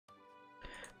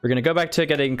We're going to go back to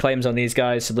getting claims on these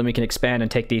guys so then we can expand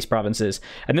and take these provinces.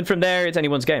 And then from there, it's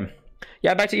anyone's game.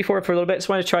 Yeah, back to E4 for a little bit. Just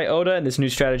wanted to try Oda and this new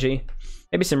strategy.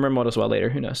 Maybe some Rim mod as well later.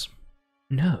 Who knows?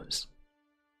 Who knows?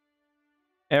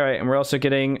 Alright, and we're also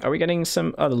getting... Are we getting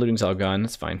some... Oh, the looting's all gone.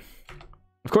 That's fine.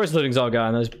 Of course looting's all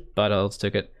gone. Those buttholes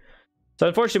took it. So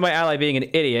unfortunately, my ally being an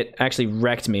idiot actually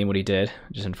wrecked me in what he did.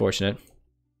 Which is unfortunate.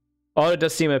 Oda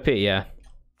does seem OP, yeah.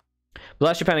 The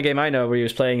last Japan game I know where he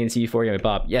was playing in E4 game with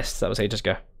Bob. Yes, that was how he just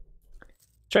go.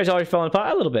 Tries already falling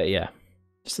apart a little bit, yeah.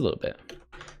 Just a little bit.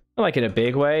 Not like in a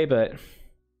big way, but...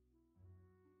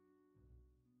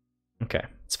 Okay,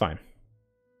 it's fine.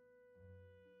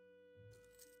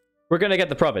 We're gonna get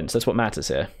the province, that's what matters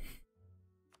here.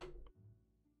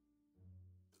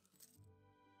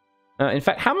 In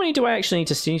fact, how many do I actually need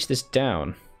to siege this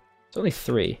down? It's only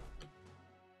 3.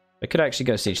 I could actually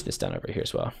go siege this down over here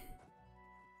as well.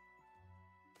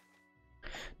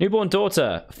 Newborn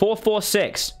daughter,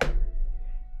 446.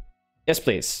 Yes,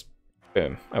 please.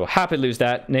 Boom. I will happily lose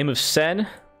that. Name of Sen.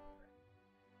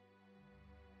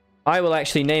 I will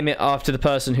actually name it after the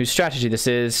person whose strategy this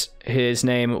is. His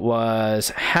name was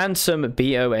Handsome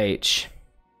BOH.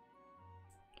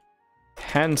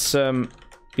 Handsome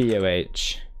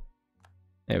BOH.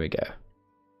 There we go.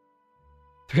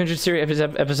 300 series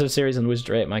episode series on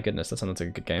Wizard 8. My goodness, that sounds like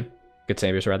a good game. Good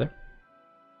saviors, rather.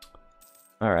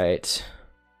 All right.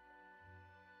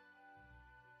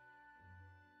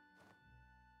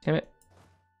 Damn it.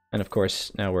 And of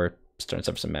course, now we're starting to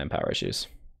suffer some manpower issues.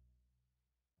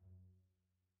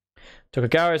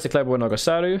 Tokugawa is declared war on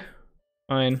Ogosaru.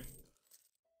 Fine.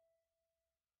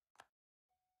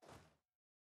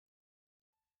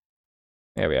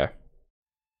 There we are.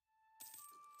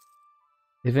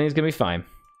 Everything's gonna be fine.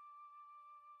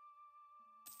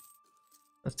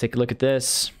 Let's take a look at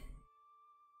this.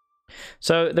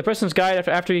 So, the person's guide,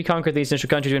 after he conquered these initial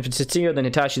countries, went to Tsuchiya, then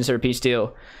Hitachi and set a peace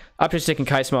deal. After taking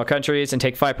Kai small countries and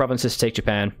take 5 provinces to take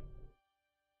Japan.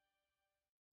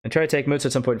 And try to take Mutsu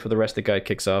at some point before the rest of the guide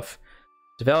kicks off.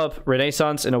 Develop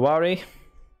Renaissance in Owari.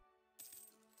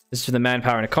 This is for the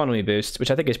manpower and economy boost, which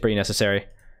I think is pretty necessary.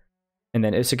 And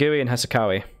then Isagui and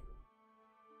Hasakawa.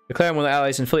 Declare one of the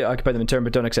allies and fully occupy them in turn,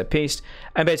 but don't accept peace.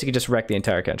 And basically just wreck the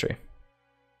entire country.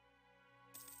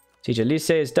 Siege Elise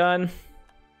is done.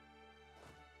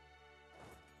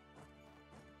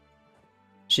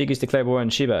 Shige's declared war on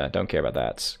Shiba. Don't care about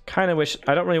that. Kind of wish...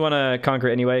 I don't really want to conquer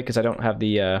it anyway, because I don't have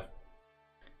the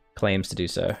claims to do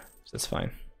so. So that's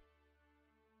fine.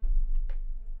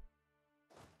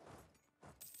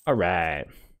 Alright.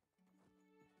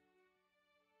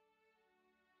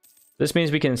 This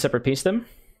means we can separate piece them.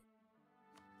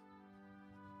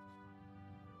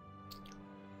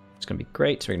 It's going to be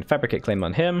great. So we're going to fabricate claim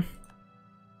on him.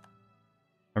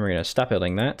 And we're going to stop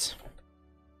building that.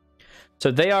 So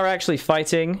they are actually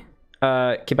fighting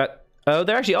Kibat... Oh,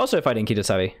 they're actually also fighting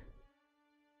Kitasabi.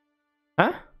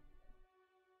 Huh?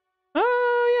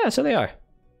 Oh, yeah, so they are.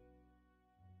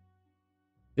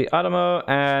 The Adamo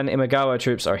and Imagawa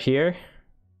troops are here.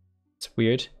 It's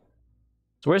weird.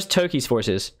 So where's Toki's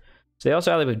forces? So they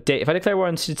also ally with Date. If I declare war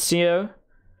on Tsuchiya,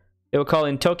 they will call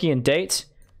in Toki and Date.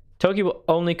 Toki will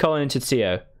only call in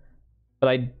Tsuchiya. But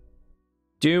I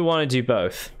do want to do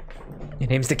both. He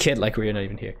names the kid like we're not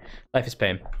even here. Life is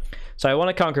pain. So I want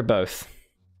to conquer both.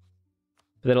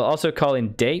 But it'll also call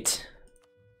in Date.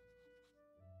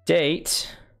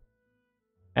 Date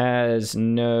has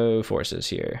no forces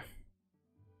here.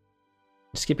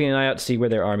 Just keeping an eye out to see where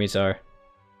their armies are.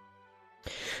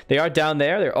 They are down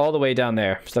there. They're all the way down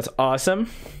there. So that's awesome.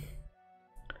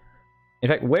 In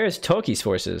fact, where's Toki's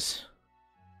forces?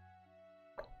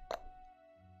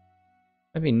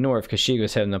 That'd be north because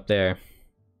Shigo's heading up there.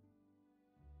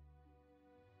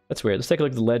 That's weird. Let's take a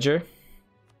look at the ledger.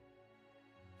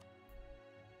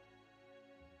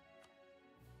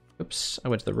 Oops, I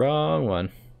went to the wrong one.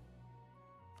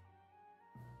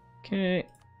 Okay,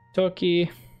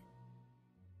 Toki.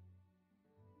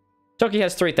 Toki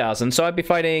has 3,000, so I'd be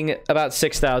fighting about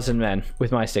 6,000 men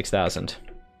with my 6,000.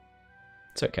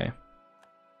 It's okay.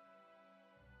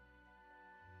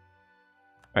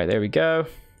 Alright, there we go.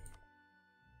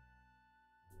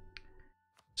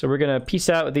 So we're gonna peace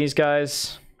out with these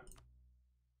guys.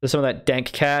 There's some of that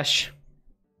dank cash.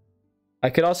 I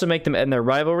could also make them end their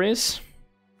rivalries.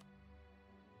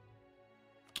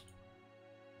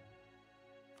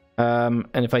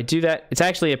 And if I do that, it's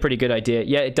actually a pretty good idea.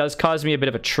 Yeah, it does cause me a bit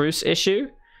of a truce issue.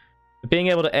 But being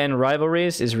able to end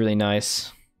rivalries is really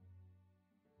nice.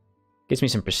 Gives me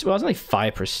some prestige. Well, it's only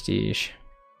 5 prestige.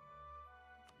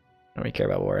 I don't really care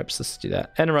about war reps. Let's do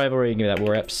that. End a rivalry, give me that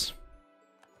war reps.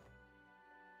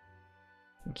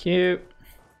 Thank you.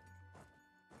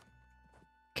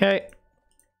 Okay.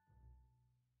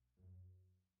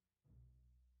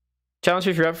 Challenge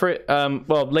if you're up for it.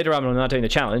 Well, later on I'm not doing the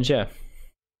challenge, yeah.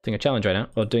 Doing a challenge right now.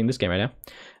 Well, doing this game right now.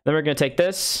 Then we're gonna take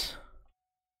this.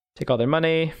 Take all their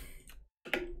money.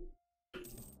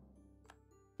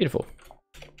 Beautiful.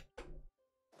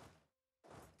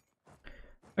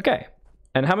 Okay.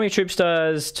 And how many troops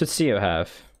does Tutsio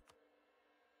have?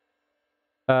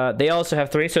 They also have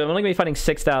 3, so I'm only gonna be fighting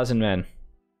 6,000 men.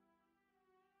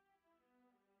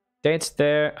 Date's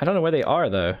there. I don't know where they are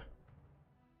though.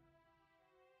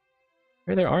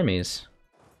 Where are their armies?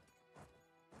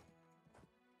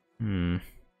 I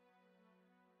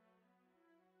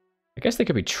guess they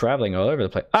could be traveling all over the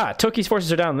place. Ah, Toki's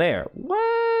forces are down there.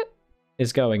 What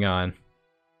is going on?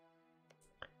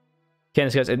 Can't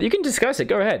discuss it. You can discuss it.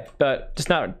 Go ahead, but just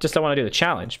don't want to do the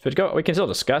challenge. But go. We can still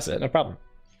discuss it. No problem.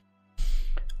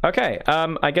 Okay.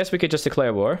 I guess we could just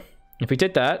declare war. If we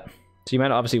did that, so Yamana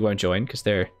obviously won't join because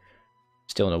they're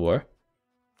still in a war.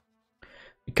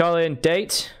 We call in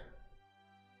Date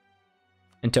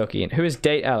and Toki. And who is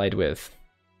Date allied with?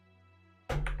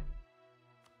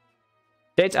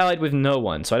 Date's allied with no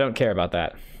one, so I don't care about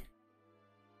that.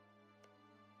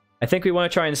 I think we want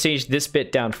to try and siege this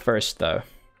bit down first, though.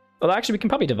 Well, actually, we can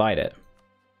probably divide it.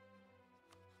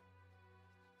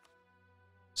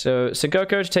 So,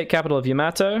 Sengoku to take capital of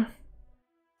Yamato.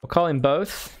 We'll call in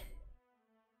both.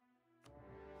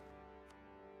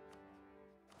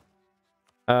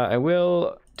 I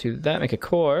will do that, make a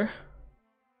core.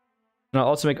 And I'll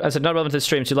also make, as not relevant to the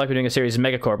stream, so you'd like me doing a series of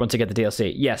Megacorp once I get the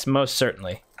DLC. Yes, most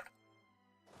certainly.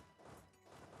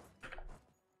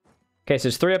 Okay, so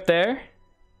there's 3 up there.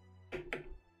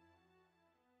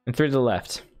 And 3 to the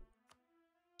left.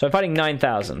 So I'm fighting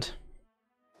 9,000.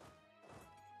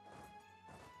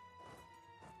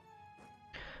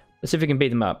 Let's see if we can beat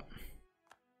them up.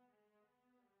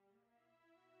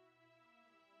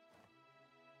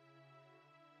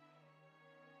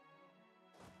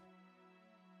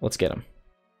 Let's get them.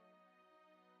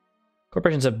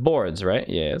 Corporations have boards, right?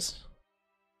 Yes.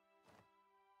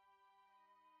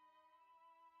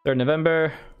 3rd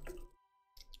November.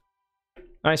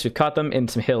 Nice, we've caught them in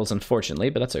some hills,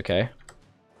 unfortunately, but that's okay.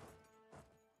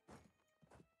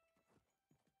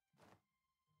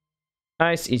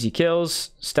 Nice, easy kills.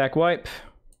 Stack wipe.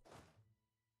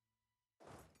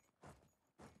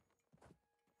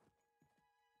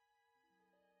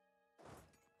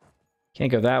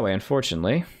 Can't go that way,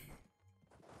 unfortunately.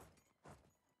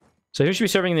 So who should be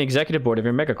serving the executive board of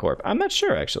your megacorp? I'm not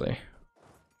sure, actually.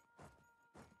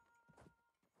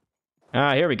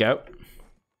 Ah, here we go.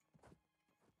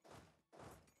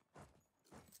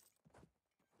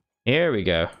 Here we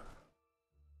go.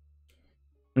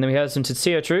 And then we have some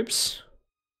Tetsuya troops.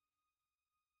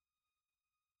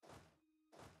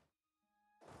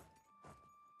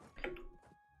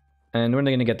 And when are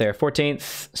they going to get there?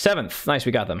 14th, 7th. Nice,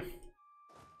 we got them.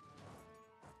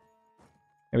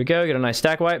 There we go, get a nice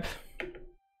stack wipe.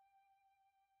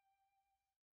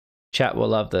 Chat will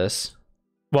love this.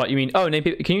 What, you mean, oh, name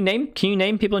people, can you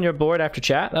name people on your board after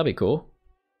chat? That'd be cool.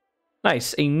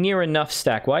 Nice, a near enough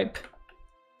stack wipe.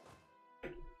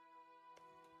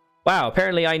 Wow,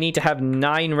 apparently I need to have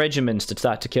 9 regiments to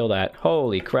start to kill that.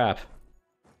 Holy crap.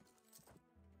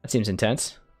 That seems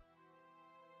intense.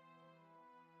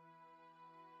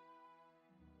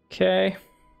 Okay.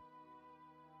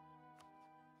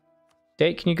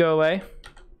 Date, can you go away?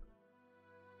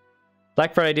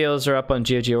 Black Friday deals are up on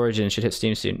GOG Origin. Should hit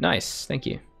Steam soon. Nice, thank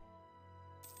you.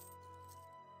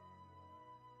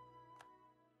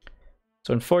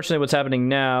 So unfortunately what's happening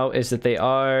now is that they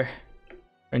are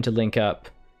trying to link up.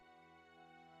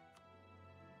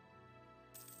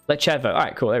 Let chat vote.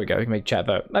 Alright, cool, there we go. We can make chat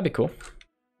vote. That'd be cool.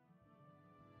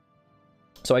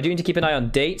 So I do need to keep an eye on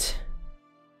Date.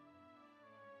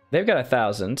 They've got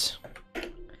 1,000.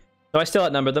 So I still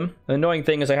outnumber them. The annoying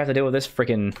thing is I have to deal with this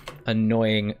freaking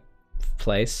annoying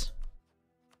place.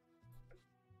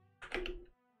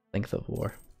 Length of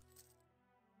war.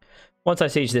 Once I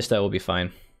siege this, though, we'll be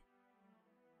fine.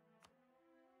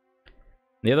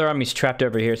 The other army's trapped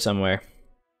over here somewhere.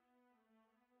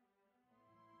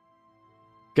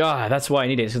 God, that's why I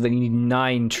need it. So they need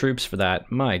 9 troops for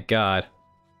that. My God.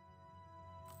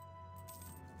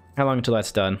 How long until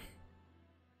that's done?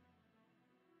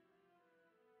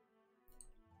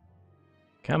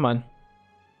 Come on.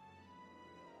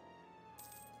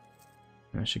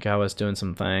 Ishikawa's doing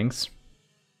some things.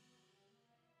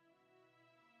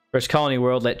 First colony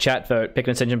world, let chat vote. Pick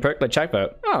an ascension perk, let chat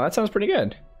vote. Oh, that sounds pretty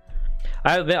good.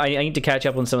 I need to catch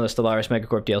up on some of the Stellaris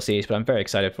Megacorp DLCs, but I'm very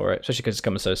excited for it, especially because it's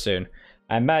coming so soon.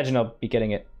 I imagine I'll be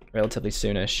getting it relatively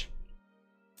soonish.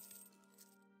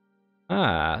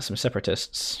 Ah, some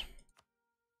separatists.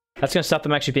 That's going to stop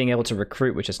them actually being able to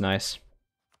recruit, which is nice.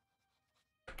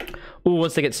 Ooh,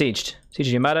 once they get sieged. Siege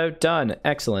of Yamato, done.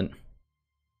 Excellent.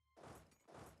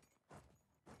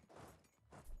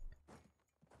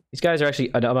 These guys are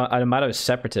actually Yamato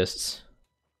separatists.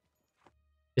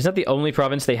 Isn't that the only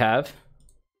province they have?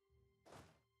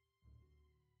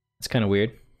 It's kind of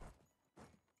weird.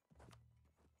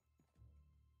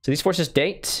 So these forces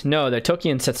date? No, they're Toki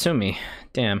and Satsumi.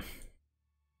 Damn.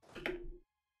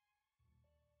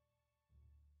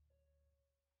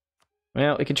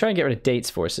 Well, we can try and get rid of Date's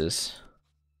forces.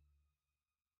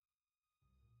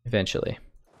 Eventually.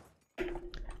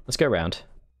 Let's go around.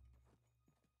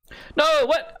 No,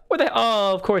 what? Where the hell?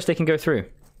 Oh, of course they can go through.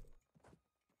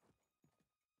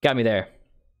 Got me there.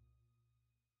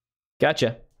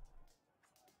 Gotcha.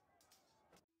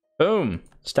 Boom.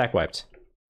 Stack wiped.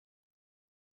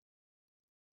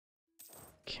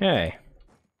 Okay.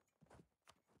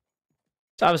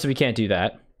 So obviously we can't do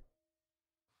that.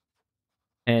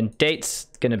 And Date's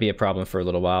going to be a problem for a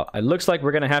little while. It looks like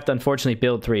we're going to have to unfortunately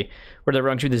build 3. Where they're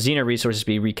running through the Xeno resources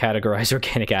be recategorized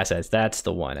organic assets. That's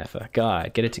the one, Effa.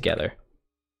 God, get it together.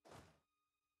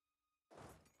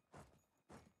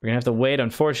 We're going to have to wait,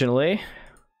 unfortunately.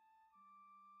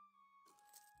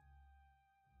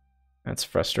 That's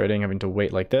frustrating, having to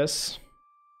wait like this.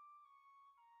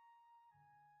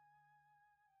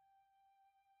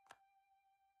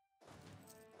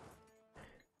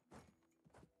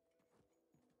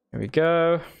 There we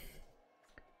go.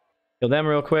 Kill them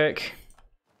real quick.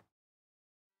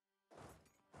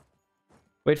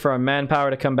 Wait for our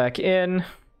manpower to come back in.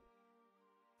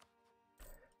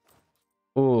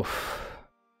 Oof.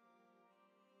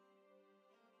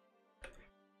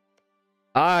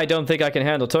 I don't think I can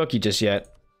handle Toki just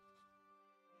yet.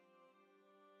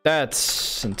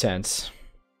 That's intense.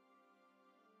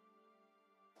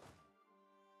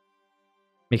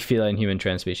 Make feline human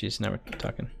trans-species. Now we're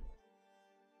talking.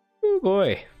 Oh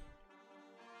boy.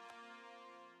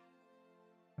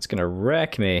 That's gonna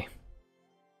wreck me.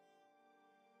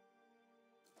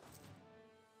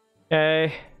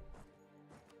 Okay.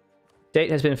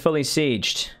 Date has been fully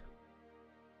sieged.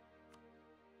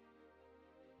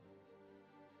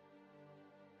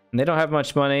 And they don't have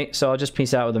much money, so I'll just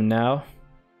peace out with them now.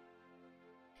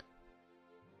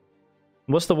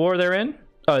 What's the war they're in?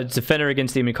 Oh, it's defender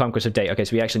against the enemy conquest of Date. Okay,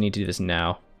 so we actually need to do this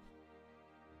now.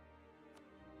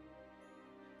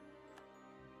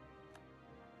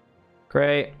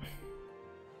 Great.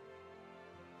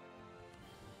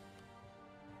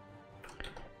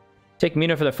 Take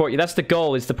Mino for the fort. Yeah, that's the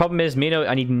goal. The problem is Mino,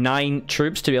 I need 9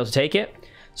 troops to be able to take it.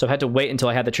 So I've had to wait until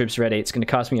I had the troops ready. It's going to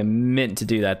cost me a mint to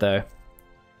do that, though.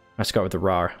 Let's go with the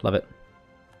RAR. Love it.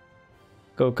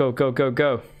 Go, go, go, go,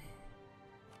 go.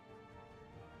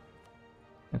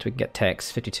 And we can get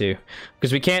techs, 52.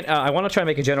 Because we can't, I want to try and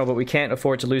make a general, but we can't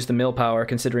afford to lose the mill power,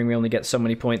 considering we only get so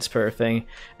many points per thing.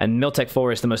 And mill tech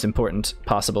 4 is the most important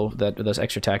possible, those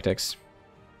extra tactics.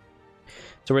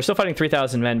 So we're still fighting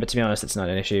 3,000 men, but to be honest, it's not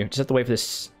an issue. Just have to wait for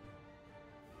this.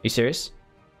 Are you serious?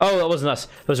 Oh, that wasn't us.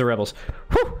 Those are rebels.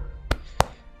 Whew!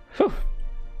 Whew.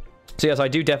 So yes, I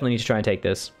do definitely need to try and take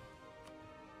this.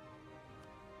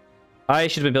 I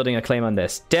should have been building a claim on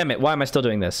this. Damn it, why am I still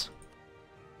doing this?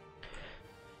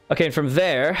 Okay, and from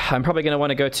there, I'm probably going to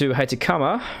want to go to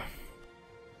Haitakama.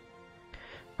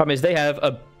 Problem is, they have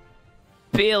a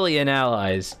billion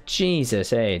allies.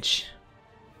 Jesus H.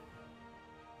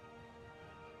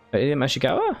 Wait,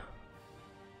 Mashikawa?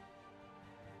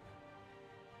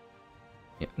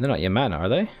 Yeah, they're not Yamana, are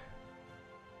they?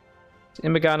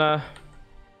 Imagana.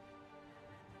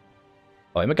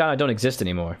 Oh, Imagana don't exist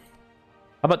anymore.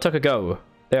 How about Tokugawa?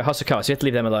 They're Hosokawa, so you have to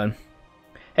leave them alone.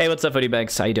 Hey, what's up,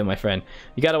 Foodiebags? How you doing, my friend?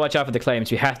 You gotta watch out for the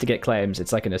claims. You have to get claims.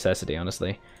 It's like a necessity,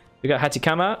 honestly. We got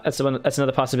Hatikama. That's the one. That's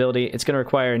another possibility. It's gonna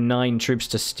require 9 troops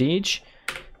to siege.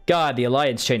 God, the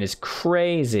alliance chain is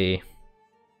crazy.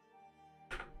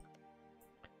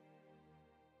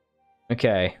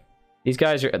 Okay. These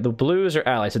guys are... The blues are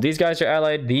allied. So these guys are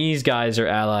allied. These guys are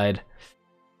allied.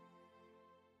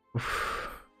 Oof.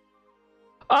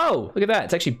 Oh, look at that.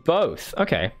 It's actually both.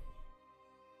 Okay.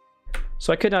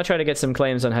 So I could now try to get some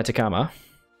claims on Hatakama.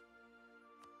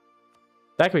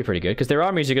 That could be pretty good, because their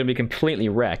armies are going to be completely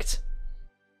wrecked.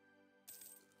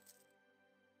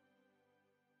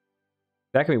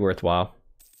 That could be worthwhile.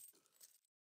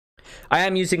 I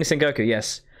am using Sengoku,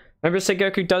 yes. Remember,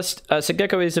 Sengoku does...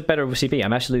 Sengoku is a better CP.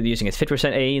 I'm actually using it.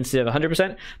 50% AE instead of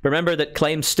 100%. But remember that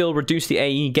claims still reduce the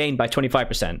AE gain by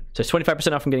 25%. So it's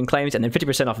 25% off from getting claims, and then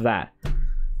 50% off of that.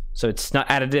 So it's not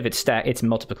additive, it's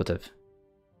multiplicative.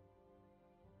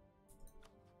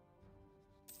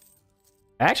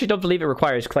 I actually don't believe it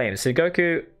requires claims.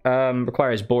 Sengoku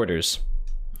requires borders.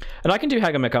 And I can do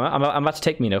Hagamekama. I'm about to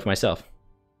take Mino for myself.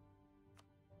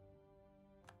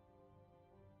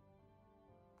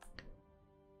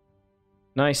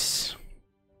 Nice.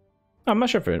 I'm not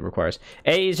sure if it requires.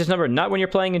 A is just number, not when you're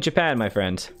playing in Japan, my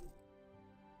friend.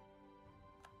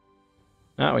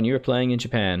 Not when you were playing in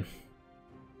Japan.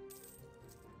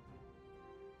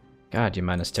 God, your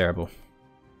man is terrible.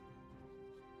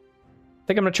 I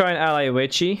think I'm gonna try and ally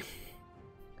Uechi.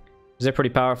 Because they're pretty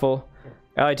powerful.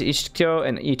 Ally to Ishikyo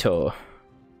and Ito.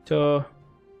 Ito.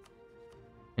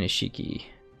 And Ishiki.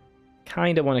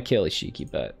 Kinda want to kill Ishiki,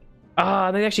 but...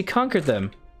 Ah, they actually conquered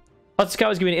them. Hatsukawa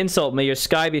was giving an insult. May your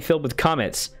sky be filled with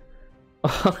comets.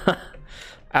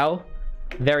 Ow.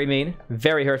 Very mean.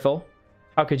 Very hurtful.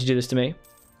 How could you do this to me?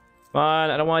 Come on,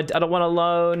 I don't want a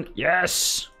loan.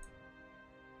 Yes!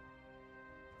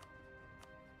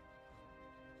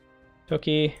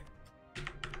 Toki.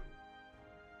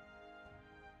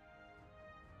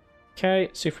 Okay,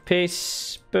 sue for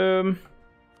peace. Boom.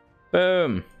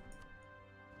 Boom.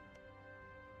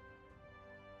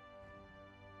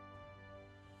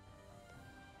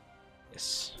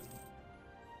 Yes.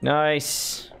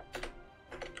 Nice.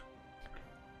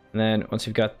 And then once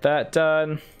we've got that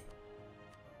done.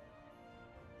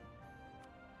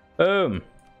 Boom.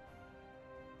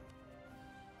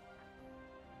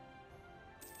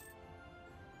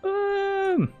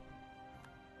 Boom.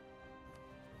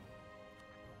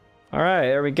 All right,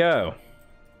 there we go.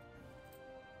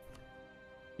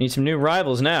 Need some new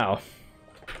rivals now.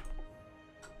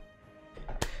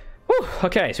 Whew,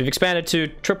 okay, so we've expanded to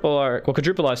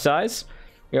quadruple our size.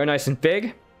 We are nice and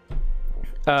big.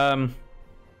 Trying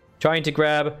to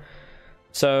grab...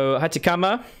 So,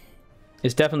 Hachikama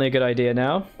is definitely a good idea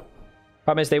now.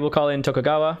 Problem is they will call in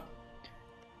Tokugawa.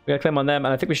 We got a claim on them,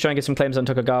 and I think we should try and get some claims on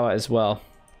Tokugawa as well.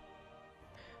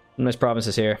 Some nice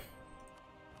provinces here.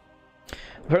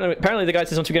 Apparently the guy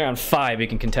says once we get around 5 we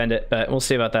can contend it, but we'll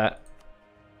see about that.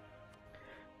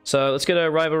 So let's get a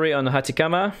rivalry on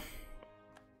Hachikama.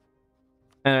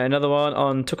 And another one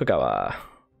on Tokugawa.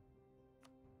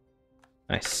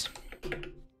 Nice.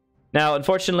 Now,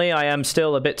 unfortunately, I am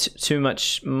still a bit too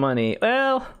much money.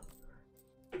 Well,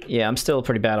 yeah, I'm still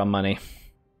pretty bad on money.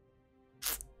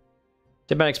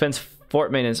 Japan expense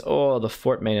fort maintenance. Oh, the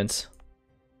fort maintenance.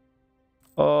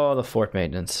 Oh, the fort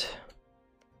maintenance.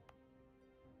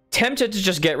 Tempted to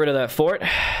just get rid of that fort.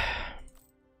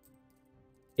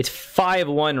 It's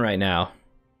 5-1 right now.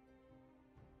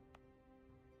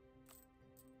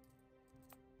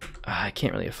 I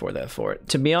can't really afford that fort.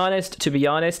 To be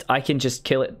honest, I can just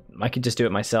kill it. I can just do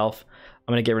it myself.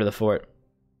 I'm gonna get rid of the fort.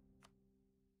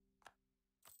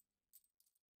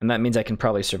 And that means I can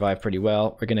probably survive pretty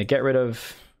well. We're gonna get rid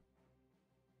of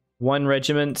 1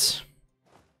 regiment.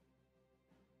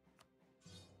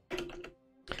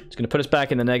 It's gonna put us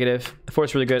back in the negative. The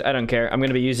fort's really good. I don't care. I'm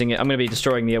gonna be using it. I'm gonna be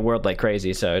destroying the world like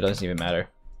crazy, so it doesn't even matter.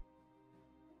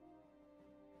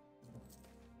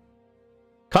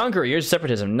 Conqueror, here's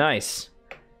separatism. Nice.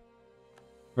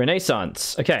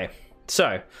 Renaissance. Okay,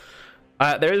 so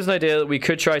there is an idea that we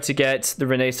could try to get the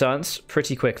Renaissance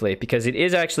pretty quickly because it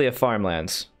is actually a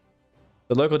farmlands.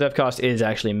 The local dev cost is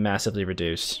actually massively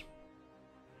reduced.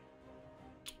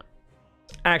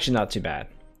 Actually, not too bad.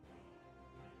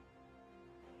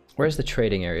 Where's the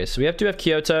trading area? So we do have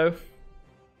Kyoto.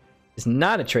 It's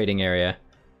not a trading area,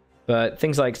 but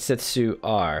things like Setsu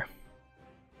are.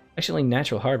 Actually,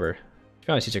 Natural Harbor. To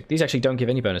be honest, these actually don't give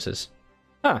any bonuses.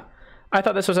 Huh. I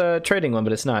thought this was a trading one,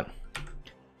 but it's not.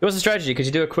 It was a strategy, because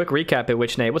you do a quick recap at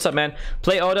which name. What's up, man?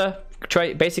 Play Oda,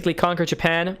 basically conquer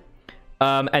Japan,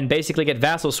 and basically get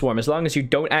Vassal Swarm. As long as you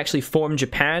don't actually form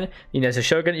Japan, you know, as a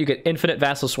shogun, you get infinite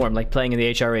Vassal Swarm, like playing in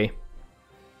the HRE.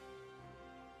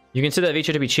 You consider that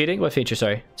feature to be cheating? What feature,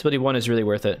 sorry? Ability 1 is really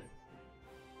worth it.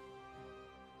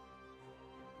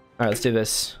 Alright, let's do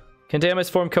this. Can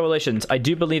Daimos form coalitions? I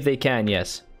do believe they can,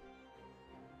 yes.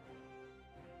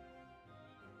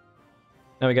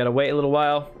 Now we gotta wait a little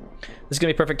while. This is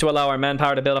gonna be perfect to allow our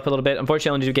manpower to build up a little bit.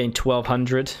 Unfortunately, I only do gain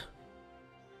 1,200.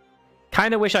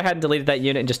 Kinda wish I hadn't deleted that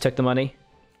unit and just took the money.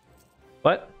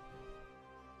 What?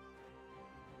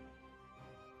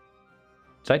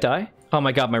 Did I die? Oh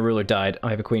my god, my ruler died. I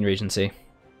have a Queen Regency.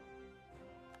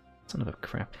 Son of a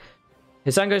crap.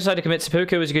 Hisango decided to commit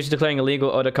seppuku was accused of declaring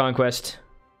illegal Oda conquest.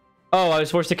 Oh, I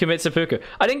was forced to commit seppuku.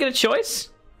 I didn't get a choice?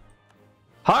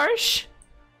 Harsh?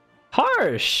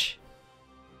 Harsh!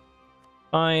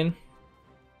 Fine.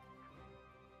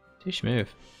 Douche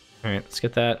move. Alright, let's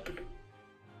get that.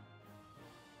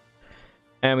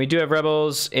 And we do have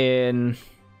rebels in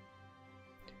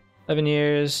 11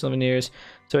 years, 11 years.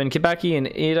 So in Kibaki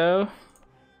and Edo.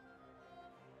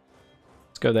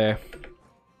 go there.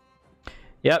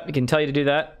 Yep, you can tell you to do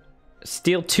that.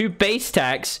 Steal 2 base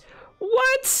tax.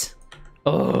 What?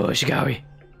 Oh, Shigawi.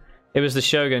 It was the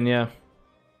Shogun, yeah.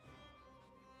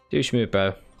 Douche move,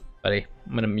 bro. Buddy.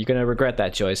 You're gonna regret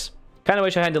that choice. Kind of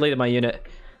wish I hadn't deleted my unit.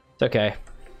 It's okay.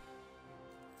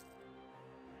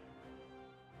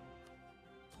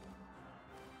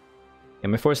 Yeah,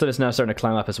 my force limit is now starting to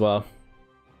climb up as well.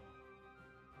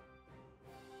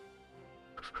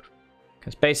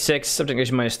 Because base 6,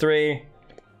 subjugation -3.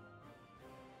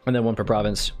 And then 1 per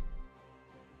province.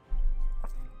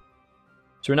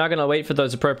 So we're not going to wait for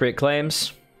those appropriate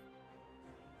claims.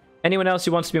 Anyone else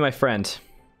who wants to be my friend?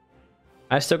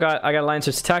 I got alliance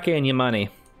with Satake and Yamani.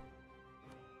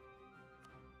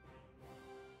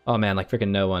 Oh man, like freaking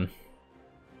no one.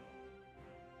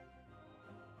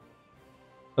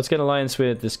 Let's get an alliance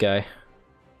with this guy.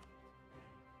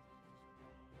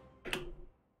 As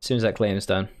soon as that claim is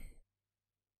done.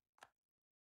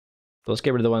 So let's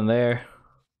get rid of the one there.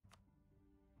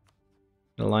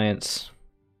 Alliance.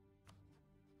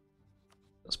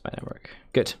 Spy network.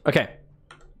 Good. Okay.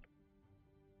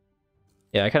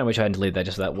 Yeah, I kind of wish I hadn't deleted that,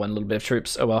 just that one little bit of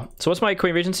troops. Oh well. So what's my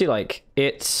Queen Regency like?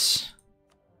 It's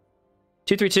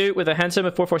 232 with a handsome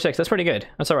of 446. That's pretty good.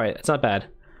 That's alright. It's not bad.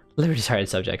 Liberty tired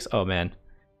subjects. Oh man.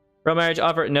 Royal marriage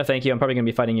offer. No thank you. I'm probably going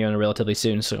to be fighting you on a relatively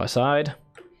soon side.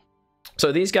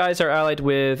 So these guys are allied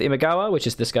with Imagawa, which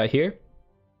is this guy here.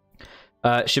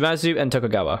 Shimazu and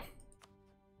Tokugawa.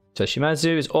 So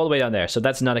Shimazu is all the way down there, so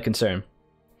that's not a concern.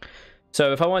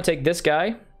 So if I want to take this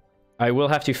guy, I will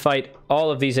have to fight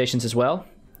all of these nations as well.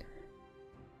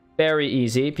 Very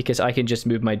easy, because I can just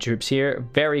move my troops here,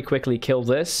 very quickly kill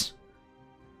this,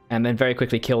 and then very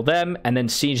quickly kill them, and then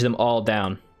siege them all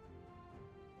down.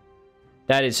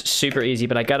 That is super easy,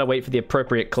 but I gotta wait for the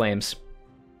appropriate claims.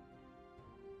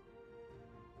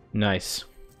 Nice.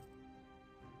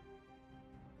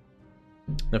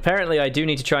 Apparently, I do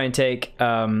need to try and take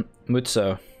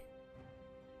Mutsu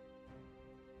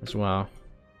as well.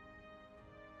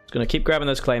 Just gonna keep grabbing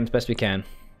those claims best we can.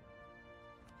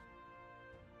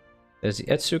 There's the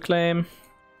Etsu claim.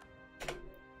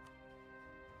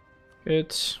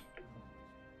 Good.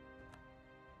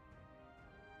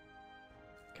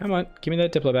 Come on, give me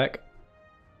that Diplo back.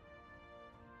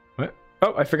 What?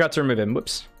 Oh, I forgot to remove him.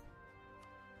 Whoops.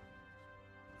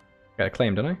 Got a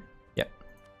claim, don't I? Yep.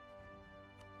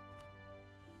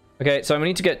 Okay, so I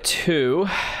need to get 2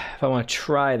 if I want to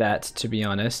try that, to be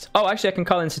honest. Oh, actually, I can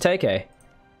call in Satake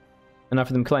and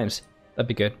offer them claims. That'd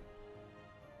be good.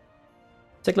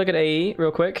 Take a look at AE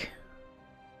real quick.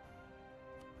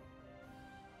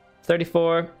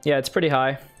 34. Yeah, it's pretty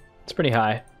high. It's pretty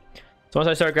high. So once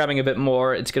I start grabbing a bit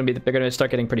more, it's gonna be they're gonna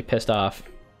start getting pretty pissed off.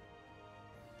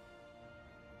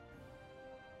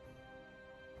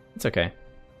 It's okay.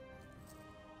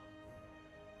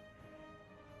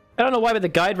 I don't know why, but the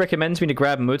guide recommends me to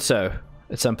grab Mutsu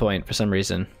at some point for some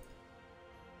reason.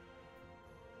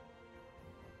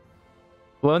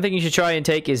 One thing you should try and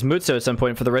take is Mutsu at some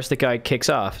point for the rest of the guide kicks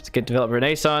off. To get develop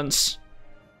Renaissance.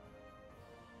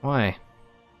 Why?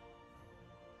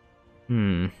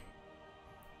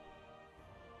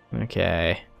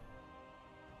 Okay.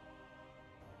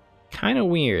 Kind of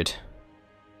weird.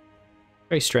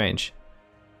 Very strange.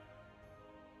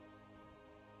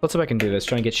 Let's see if I can do this.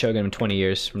 Try and get Shogun in 20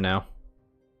 years from now.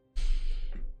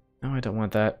 No, I don't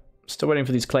want that. Still waiting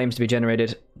for these claims to be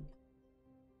generated.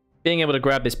 Being able to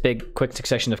grab this big, quick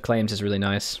succession of claims is really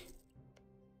nice.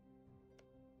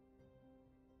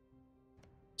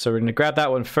 So we're going to grab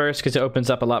that one first because it opens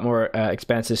up a lot more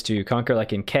expanses to conquer,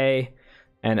 like in K.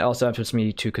 And it also puts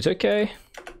me to Kozuke.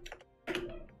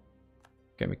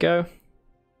 There we go.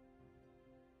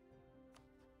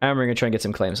 And we're going to try and get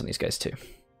some claims on these guys too.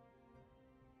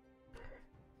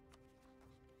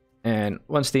 And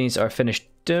once these are finished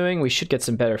doing, we should get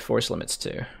some better force limits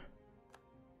too.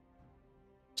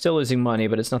 Still losing money,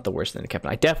 but it's not the worst thing that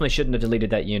happened. I definitely shouldn't have deleted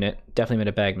that unit. Definitely made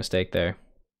a bag mistake there.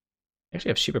 I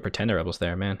actually have Shiba Pretender rebels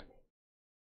there, man.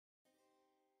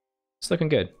 It's looking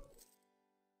good.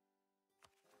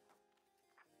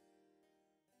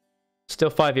 Still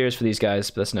 5 years for these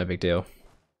guys, but that's no big deal.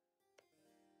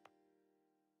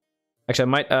 Actually, I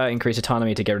might increase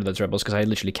autonomy to get rid of those rebels, because I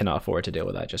literally cannot afford to deal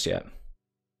with that just yet.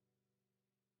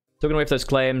 So we're going to wait for those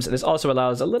claims. This also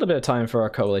allows a little bit of time for our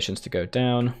coalitions to go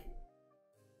down.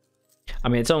 I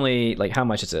mean, it's only, like, how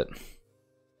much is it?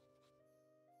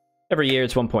 Every year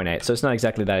it's 1.8, so it's not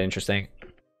exactly that interesting.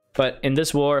 But in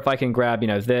this war, if I can grab, you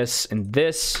know, this and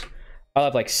this, I'll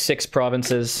have like 6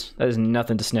 provinces. That is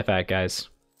nothing to sniff at, guys.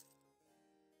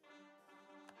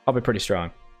 I'll be pretty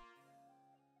strong.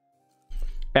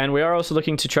 And we are also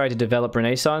looking to try to develop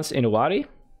Renaissance in Owari.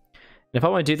 if I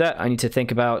want to do that, I need to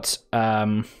think about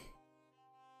because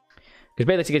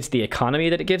basically it's the economy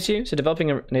that it gives you. So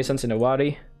developing a Renaissance in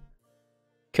Awari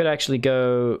could actually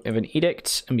go of an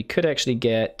edict, and we could actually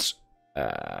get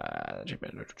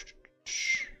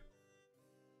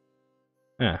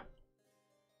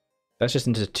that's just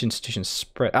institution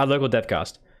spread. Local dev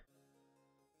cost.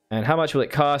 And how much will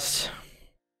it cost?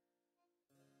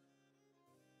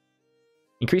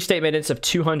 Increase state maintenance of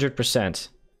 200%.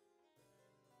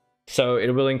 So it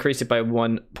will increase it by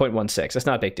 1.16. That's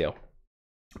not a big deal.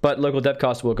 But local dev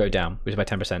cost will go down, which is by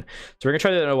 10%. So we're gonna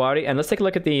try that in Awari, and let's take a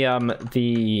look at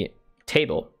the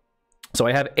table. So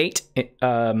I have 8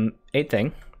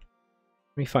 thing.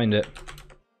 Let me find it.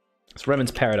 It's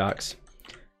Remen's Paradox.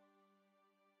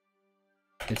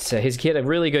 It's he had a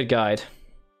really good guide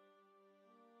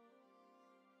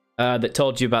that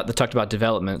talked about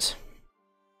development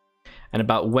and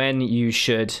about when you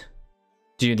should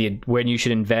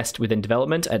invest within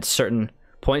development at certain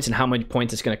points and how many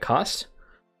points it's going to cost.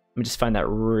 Let me just find that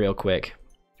real quick.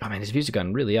 Oh man, his views have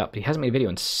gone really up. He hasn't made a video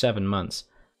in 7 months.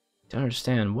 Don't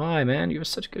understand why, man. You were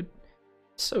so good.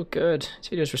 His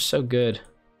videos were so good.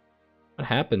 What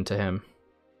happened to him?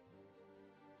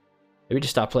 Maybe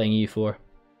just stop playing U4.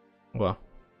 Well,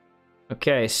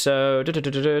 okay, so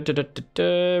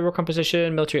role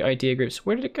composition, military idea groups.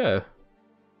 Where did it go?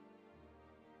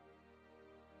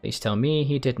 Please tell me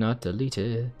he did not delete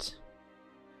it.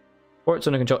 Ports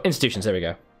under control. Institutions, there we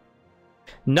go.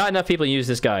 Not enough people use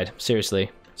this guide.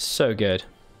 Seriously. So good.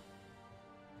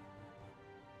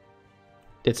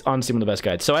 It's honestly one of the best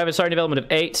guides. So I have a starting development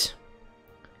of 8.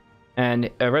 And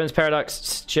Remen's Paradox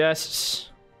suggests,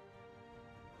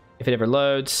 if it ever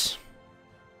loads.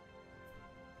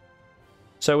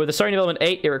 So with the starting development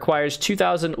 8, it requires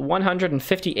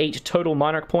 2,158 total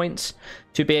monarch points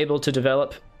to be able to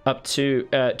develop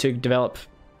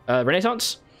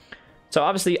Renaissance. So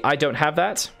obviously I don't have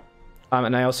that,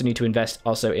 and I also need to invest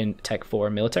also in Tech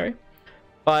 4 military.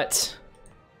 But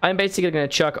I'm basically going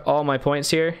to chuck all my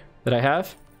points here that I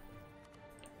have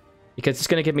because it's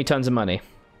going to give me tons of money.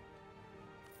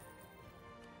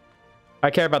 I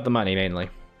care about the money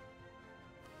mainly.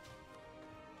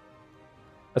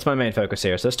 That's my main focus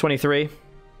here. So that's 23.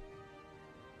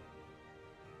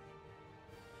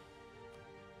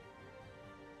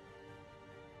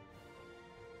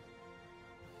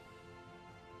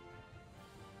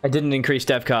 I didn't increase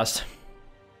dev cost.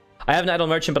 I have an idle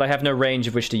merchant, but I have no range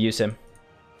of which to use him.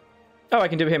 Oh, I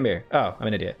can do him here. Oh, I'm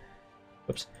an idiot.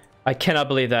 Whoops. I cannot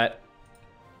believe that.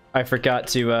 I forgot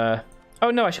to,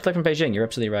 Oh no, I should play from Beijing. You're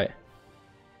absolutely right.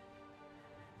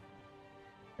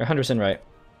 You're 100% right.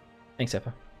 Thanks,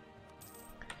 Eppa.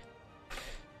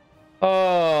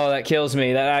 Oh, that kills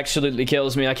me. That absolutely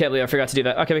kills me. I can't believe I forgot to do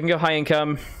that. Okay, we can go high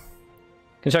income.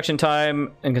 Construction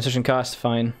time and construction cost,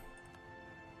 fine.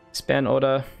 Expand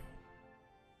order.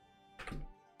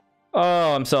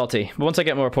 Oh, I'm salty. But once I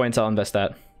get more points, I'll invest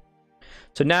that.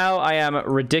 So now I am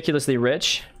ridiculously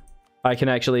rich. I can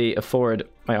actually afford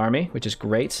my army, which is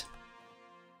great.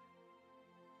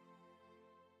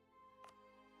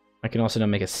 I can also now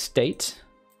make a state.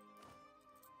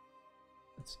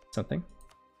 That's something.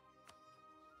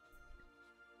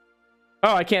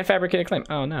 Oh, I can't fabricate a claim.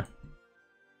 Oh, no.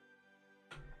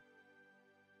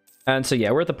 And so, yeah,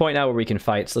 we're at the point now where we can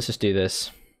fight. So let's just do this.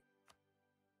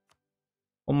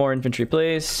 One more infantry,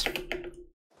 please.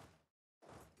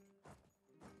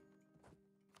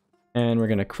 And we're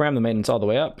going to cram the maintenance all the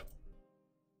way up.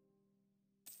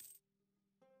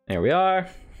 There we are.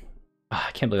 Oh,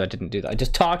 I can't believe I didn't do that. I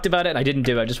just talked about it and I didn't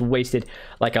do it. I just wasted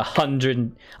like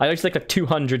 100. I actually like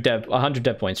 100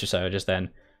 dev points or so just then.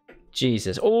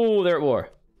 Jesus. Oh, they're at war.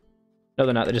 No,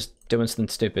 they're not. They're just doing something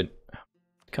stupid.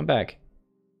 Come back.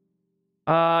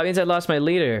 It means I lost my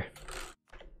leader.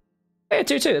 Hey,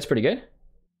 2-2. That's pretty good.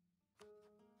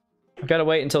 I've got to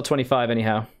wait until 25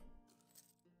 anyhow.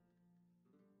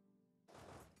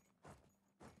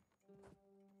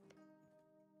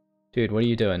 Dude, what are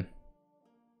you doing?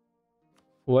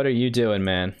 What are you doing,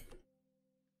 man?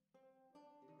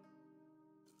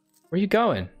 Where are you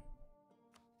going?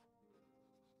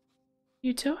 What are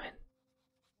you doing?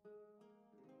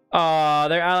 Oh,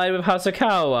 they're allied with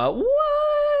Hasakawa.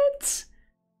 What?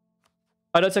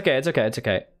 Oh, no, it's okay. It's okay. It's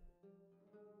okay.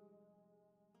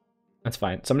 That's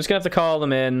fine. So I'm just gonna have to call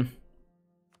them in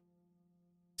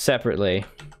separately.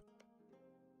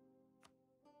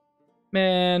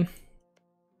 Man.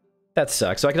 That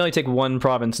sucks. So I can only take one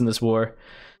province in this war.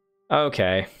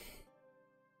 Okay.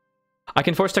 I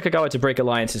can force Tokugawa to break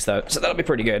alliances, though, so that'll be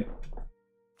pretty good.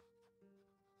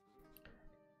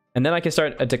 And then I can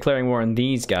start declaring war on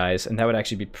these guys, and that would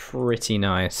actually be pretty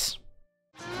nice.